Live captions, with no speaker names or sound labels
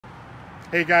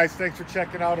Hey guys, thanks for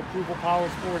checking out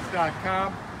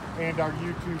ApprovalPowersports.com and our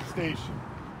YouTube station.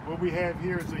 What we have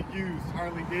here is a used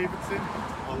Harley Davidson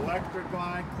Electric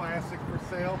Line Classic for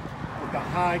sale with the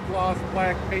high gloss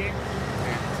black paint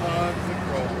and tons of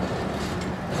chrome.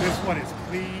 This one is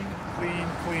clean, clean,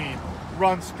 clean.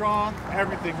 Runs strong,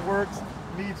 everything works,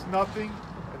 needs nothing,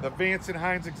 and the Vance &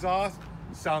 Hines exhaust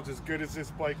sounds as good as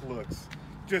this bike looks.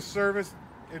 Just serviced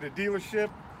in a dealership,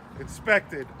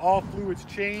 inspected, all fluids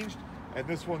changed, and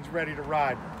this one's ready to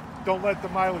ride. Don't let the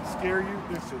mileage scare you.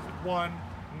 This is one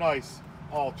nice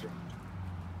Ultra.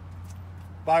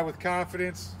 Buy with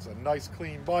confidence. It's a nice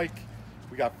clean bike.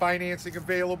 We got financing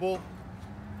available.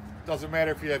 Doesn't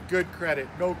matter if you have good credit,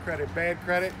 no credit, bad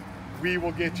credit, we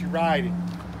will get you riding.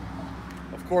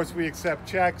 Of course, we accept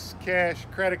checks, cash,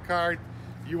 credit card.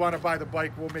 You want to buy the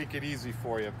bike, we'll make it easy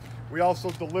for you. We also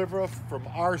deliver from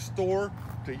our store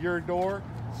to your door.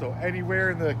 So anywhere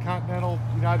in the continental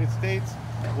United States,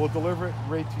 we'll deliver it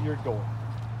right to your door.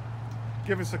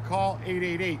 Give us a call,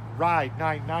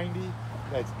 888-RIDE-990.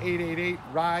 That's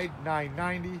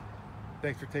 888-RIDE-990.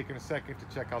 Thanks for taking a second to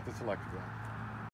check out this electric line.